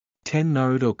10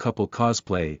 Naruto couple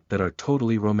cosplay that are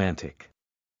totally romantic.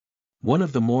 One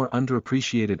of the more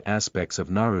underappreciated aspects of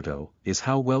Naruto is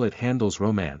how well it handles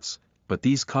romance, but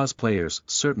these cosplayers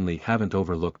certainly haven't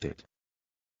overlooked it.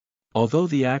 Although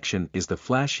the action is the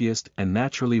flashiest and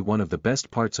naturally one of the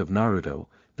best parts of Naruto,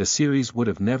 the series would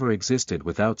have never existed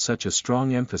without such a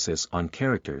strong emphasis on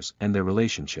characters and their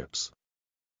relationships.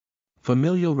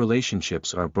 Familial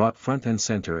relationships are brought front and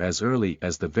center as early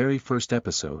as the very first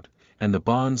episode, and the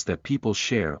bonds that people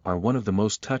share are one of the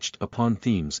most touched upon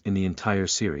themes in the entire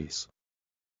series.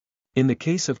 In the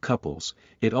case of couples,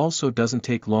 it also doesn't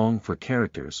take long for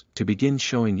characters to begin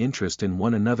showing interest in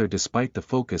one another despite the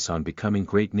focus on becoming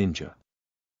great ninja.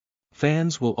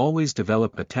 Fans will always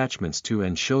develop attachments to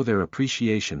and show their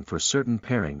appreciation for certain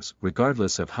pairings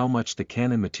regardless of how much the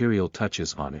canon material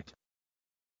touches on it.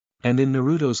 And in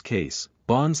Naruto's case,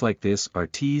 bonds like this are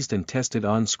teased and tested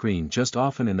on screen just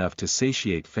often enough to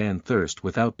satiate fan thirst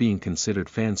without being considered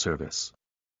fan service.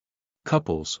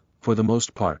 Couples, for the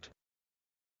most part,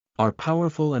 are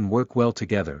powerful and work well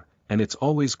together, and it's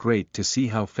always great to see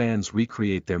how fans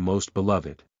recreate their most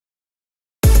beloved.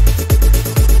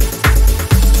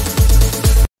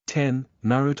 10.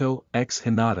 Naruto x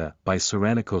Hinata by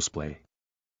Cosplay.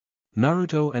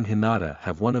 Naruto and Hinata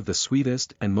have one of the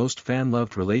sweetest and most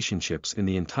fan-loved relationships in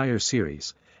the entire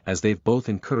series, as they've both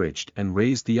encouraged and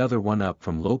raised the other one up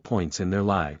from low points in their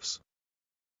lives.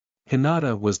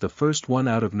 Hinata was the first one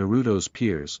out of Naruto's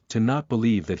peers to not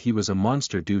believe that he was a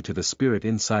monster due to the spirit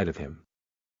inside of him.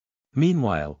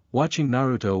 Meanwhile, watching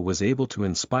Naruto was able to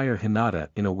inspire Hinata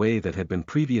in a way that had been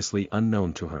previously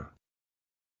unknown to her.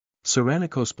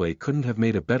 Cosplay couldn't have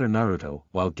made a better Naruto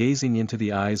while gazing into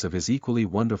the eyes of his equally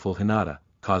wonderful Hinata,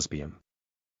 Cosbium.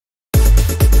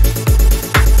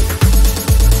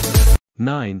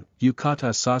 9.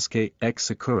 Yukata Sasuke x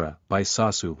Sakura by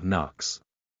Nox.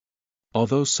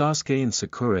 Although Sasuke and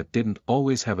Sakura didn't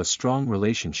always have a strong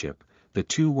relationship, the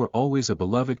two were always a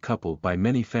beloved couple by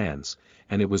many fans,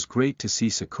 and it was great to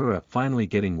see Sakura finally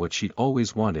getting what she'd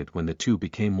always wanted when the two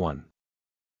became one.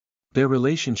 Their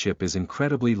relationship is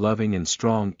incredibly loving and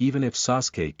strong even if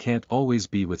Sasuke can't always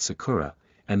be with Sakura,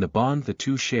 and the bond the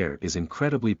two share is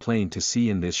incredibly plain to see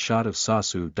in this shot of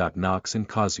Nox and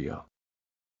Kazuya.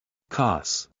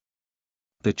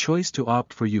 The choice to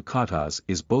opt for yukatas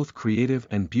is both creative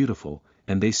and beautiful,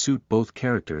 and they suit both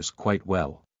characters quite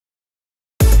well.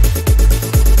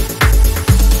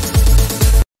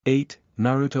 8.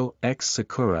 Naruto x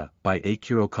Sakura by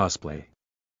Cosplay.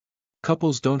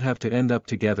 Couples don't have to end up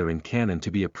together in canon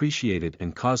to be appreciated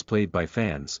and cosplayed by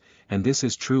fans, and this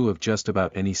is true of just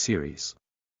about any series.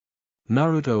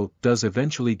 Naruto does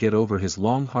eventually get over his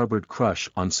long-harbored crush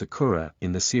on Sakura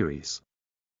in the series.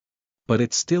 But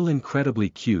it's still incredibly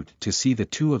cute to see the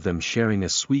two of them sharing a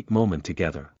sweet moment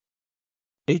together.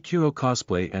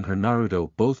 Cosplay and her Naruto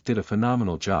both did a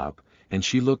phenomenal job, and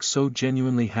she looks so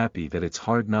genuinely happy that it's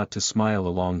hard not to smile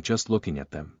along just looking at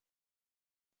them.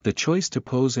 The choice to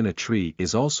pose in a tree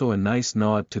is also a nice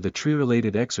nod to the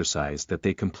tree-related exercise that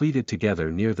they completed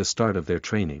together near the start of their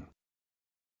training.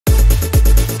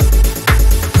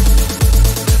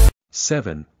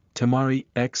 7. Temari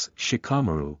x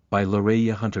Shikamaru by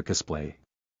Cosplay.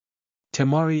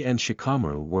 Temari and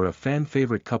Shikamaru were a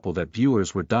fan-favorite couple that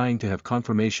viewers were dying to have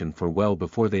confirmation for well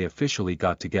before they officially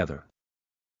got together.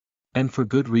 And for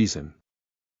good reason.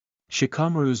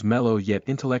 Shikamaru's mellow yet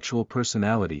intellectual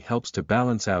personality helps to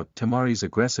balance out Temari's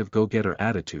aggressive go-getter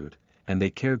attitude, and they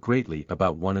care greatly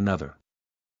about one another.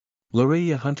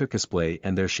 Cosplay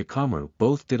and their Shikamaru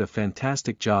both did a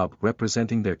fantastic job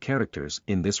representing their characters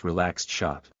in this relaxed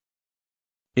shot.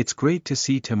 It's great to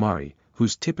see Temari,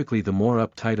 who's typically the more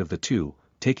uptight of the two,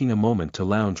 taking a moment to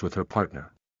lounge with her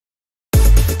partner.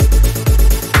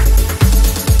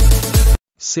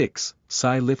 6.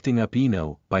 Sai lifting up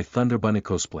Ino by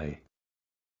Cosplay.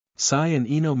 Sai and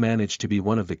Ino managed to be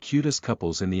one of the cutest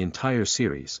couples in the entire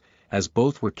series, as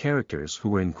both were characters who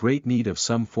were in great need of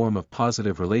some form of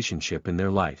positive relationship in their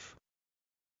life.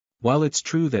 While it's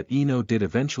true that Ino did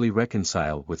eventually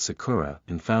reconcile with Sakura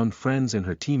and found friends in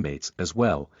her teammates as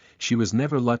well, she was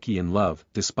never lucky in love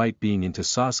despite being into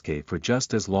Sasuke for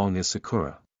just as long as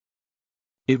Sakura.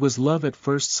 It was love at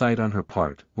first sight on her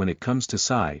part when it comes to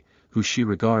Sai, who she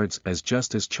regards as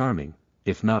just as charming,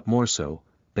 if not more so,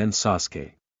 than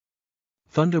Sasuke.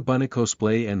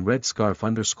 Cosplay and Red Scarf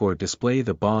 _ display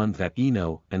the bond that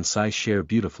Ino and Sai share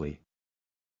beautifully.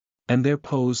 And their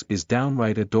pose is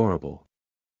downright adorable.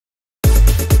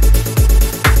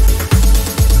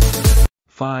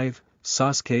 5.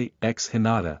 Sasuke x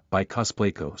Hinata by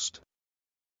Cosplay Ghost.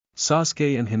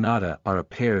 Sasuke and Hinata are a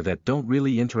pair that don't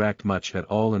really interact much at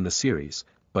all in the series,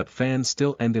 but fans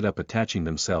still ended up attaching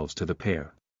themselves to the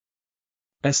pair.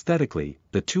 Aesthetically,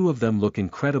 the two of them look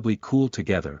incredibly cool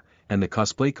together, and the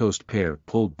Cosplay Coast pair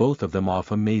pulled both of them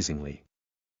off amazingly.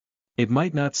 It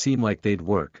might not seem like they'd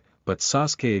work, but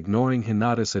Sasuke ignoring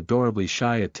Hinata's adorably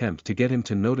shy attempt to get him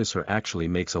to notice her actually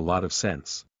makes a lot of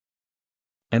sense.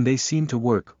 And they seem to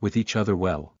work with each other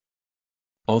well.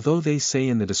 Although they say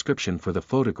in the description for the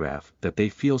photograph that they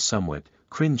feel somewhat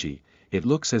cringy, it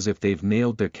looks as if they've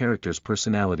nailed their characters'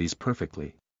 personalities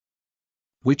perfectly.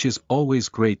 Which is always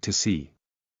great to see.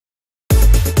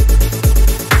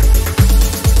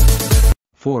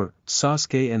 4.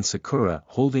 Sasuke and Sakura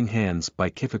holding hands by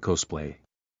Cosplay.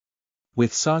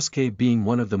 With Sasuke being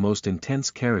one of the most intense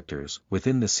characters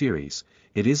within the series,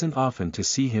 it isn't often to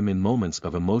see him in moments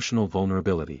of emotional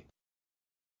vulnerability.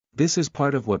 This is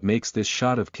part of what makes this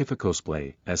shot of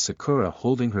Cosplay as Sakura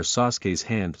holding her Sasuke's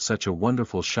hand such a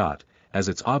wonderful shot, as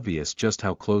it's obvious just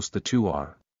how close the two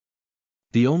are.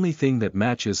 The only thing that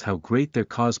matches how great their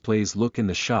cosplays look in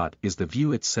the shot is the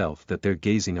view itself that they're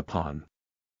gazing upon.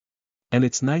 And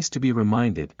it's nice to be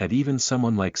reminded that even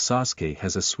someone like Sasuke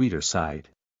has a sweeter side.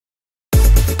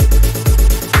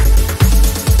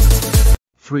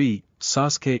 3.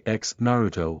 Sasuke x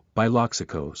Naruto by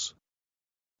Loxicos.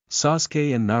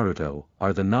 Sasuke and Naruto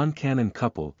are the non-canon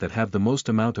couple that have the most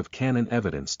amount of canon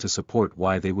evidence to support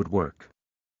why they would work.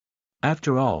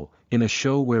 After all, in a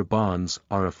show where bonds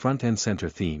are a front and center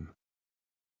theme.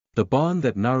 The bond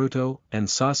that Naruto and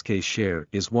Sasuke share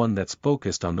is one that's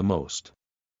focused on the most.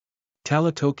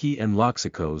 Talatoki and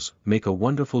Loxicos make a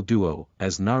wonderful duo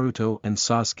as Naruto and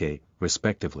Sasuke,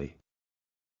 respectively.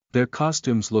 Their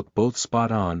costumes look both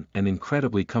spot on and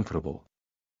incredibly comfortable.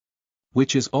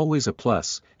 Which is always a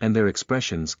plus, and their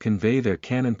expressions convey their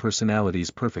canon personalities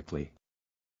perfectly.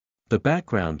 The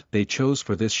background they chose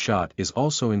for this shot is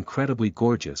also incredibly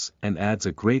gorgeous and adds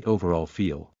a great overall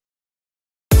feel.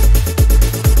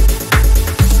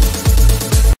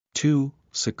 2.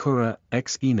 Sakura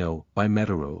x Ino by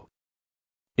Metaru.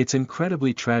 It's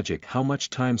incredibly tragic how much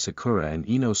time Sakura and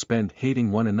Ino spend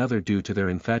hating one another due to their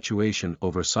infatuation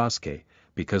over Sasuke,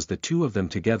 because the two of them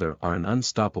together are an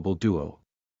unstoppable duo.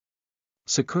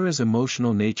 Sakura's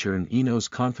emotional nature and Ino's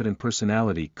confident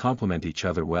personality complement each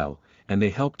other well, and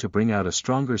they help to bring out a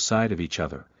stronger side of each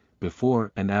other,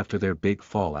 before and after their big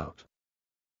fallout.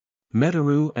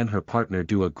 Metaru and her partner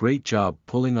do a great job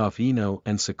pulling off Ino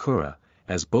and Sakura,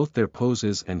 as both their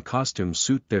poses and costumes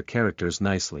suit their characters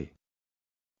nicely.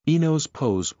 Ino's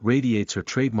pose radiates her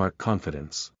trademark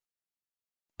confidence.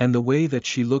 And the way that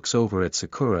she looks over at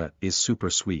Sakura is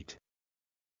super sweet.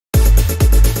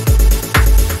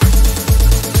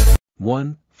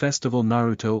 1. Festival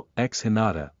Naruto x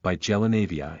Hinata by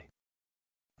Gelanavi.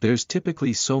 There's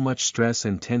typically so much stress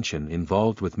and tension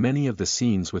involved with many of the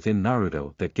scenes within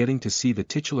Naruto that getting to see the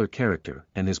titular character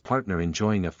and his partner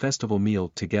enjoying a festival meal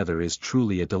together is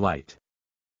truly a delight.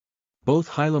 Both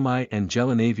Hilamai and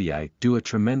Gelanavi do a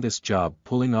tremendous job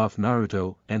pulling off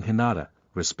Naruto and Hinata,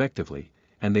 respectively,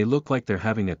 and they look like they're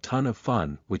having a ton of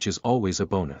fun, which is always a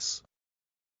bonus.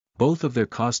 Both of their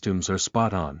costumes are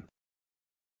spot on.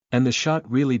 And the shot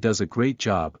really does a great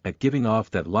job at giving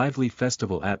off that lively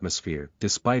festival atmosphere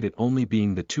despite it only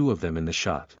being the two of them in the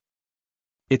shot.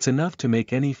 It's enough to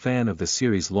make any fan of the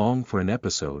series long for an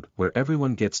episode where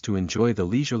everyone gets to enjoy the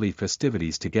leisurely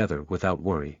festivities together without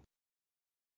worry.